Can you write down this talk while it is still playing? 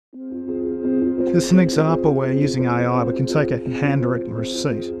This is an example where using AI, we can take a handwritten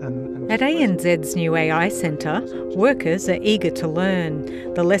receipt and At ANZ's new AI Centre, workers are eager to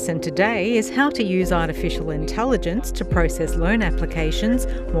learn. The lesson today is how to use artificial intelligence to process loan applications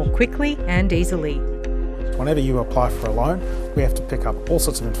more quickly and easily. Whenever you apply for a loan, we have to pick up all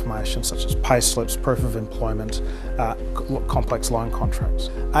sorts of information such as payslips, proof of employment, complex loan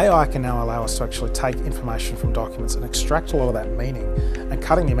contracts. AI can now allow us to actually take information from documents and extract a lot of that meaning, and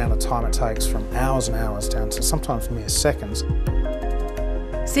cutting the amount of time it takes from hours and hours down to sometimes mere seconds.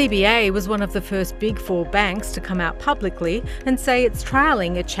 CBA was one of the first Big Four banks to come out publicly and say it's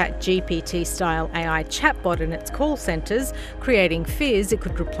trialling a ChatGPT-style AI chatbot in its call centres, creating fears it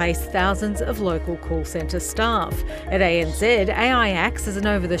could replace thousands of local call centre staff. At ANZ, AI acts as an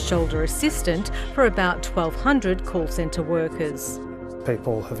over-the-shoulder assistant for about 1,200 call centre workers.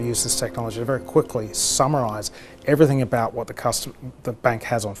 People have used this technology to very quickly summarise everything about what the bank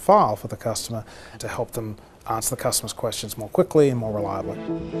has on file for the customer to help them answer the customer's questions more quickly and more reliably.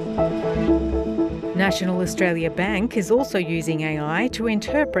 National Australia Bank is also using AI to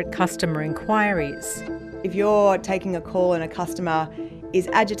interpret customer inquiries. If you're taking a call and a customer is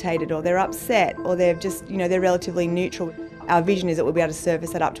agitated or they're upset or they're just, they're relatively neutral, our vision is that we'll be able to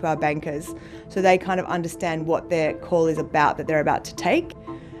service that up to our bankers so they kind of understand what their call is about that they're about to take,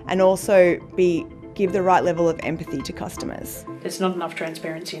 and also give the right level of empathy to customers. There's not enough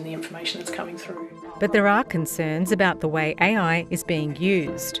transparency in the information that's coming through. But there are concerns about the way AI is being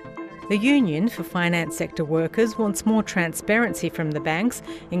used. The Union for Finance Sector Workers wants more transparency from the banks,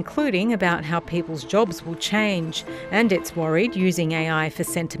 including about how people's jobs will change, and it's worried using AI for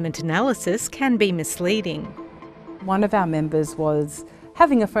sentiment analysis can be misleading. One of our members was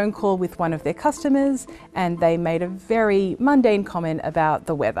having a phone call with one of their customers, and they made a very mundane comment about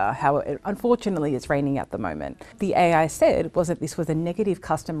the weather, how it unfortunately is raining at the moment. The AI said was that this was a negative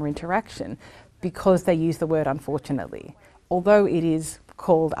customer interaction because they used the word unfortunately. Although it is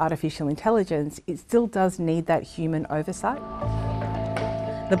called artificial intelligence, it still does need that human oversight.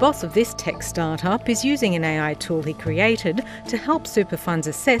 The boss of this tech startup is using an AI tool he created to help super funds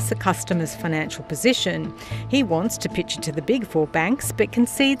assess a customer's financial position. He wants to pitch it to the Big Four banks, but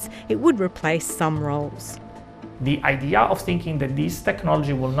concedes it would replace some roles. The idea of thinking that this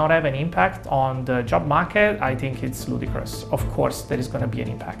technology will not have an impact on the job market, I think it's ludicrous. Of course, there is going to be an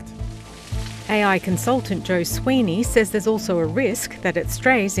impact. AI consultant Joe Sweeney says there's also a risk that it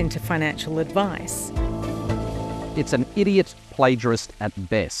strays into financial advice. It's an idiot plagiarist at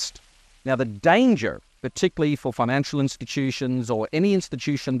best. Now, the danger, particularly for financial institutions or any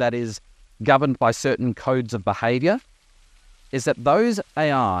institution that is governed by certain codes of behaviour, is that those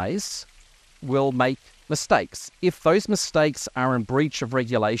AIs will make mistakes. If those mistakes are in breach of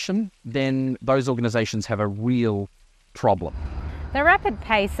regulation, then those organisations have a real problem. The rapid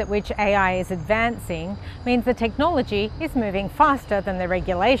pace at which AI is advancing means the technology is moving faster than the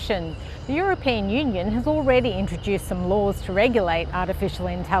regulation. The European Union has already introduced some laws to regulate artificial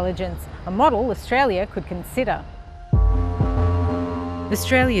intelligence, a model Australia could consider.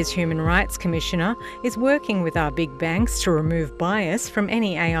 Australia's Human Rights Commissioner is working with our big banks to remove bias from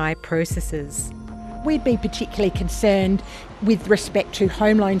any AI processes. We'd be particularly concerned with respect to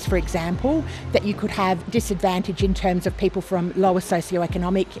home loans, for example, that you could have disadvantage in terms of people from lower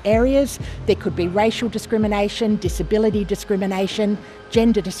socio-economic areas. There could be racial discrimination, disability discrimination,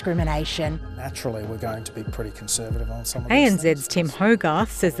 gender discrimination. Naturally, we're going to be pretty conservative on some of these ANZ's things. Tim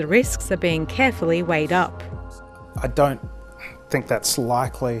Hogarth says the risks are being carefully weighed up. I don't think that's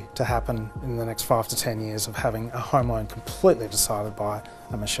likely to happen in the next 5 to 10 years of having a home loan completely decided by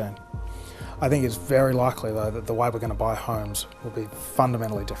a machine. I think it's very likely, though, that the way we're going to buy homes will be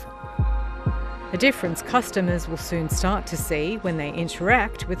fundamentally different. A difference customers will soon start to see when they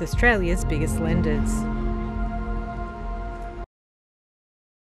interact with Australia's biggest lenders.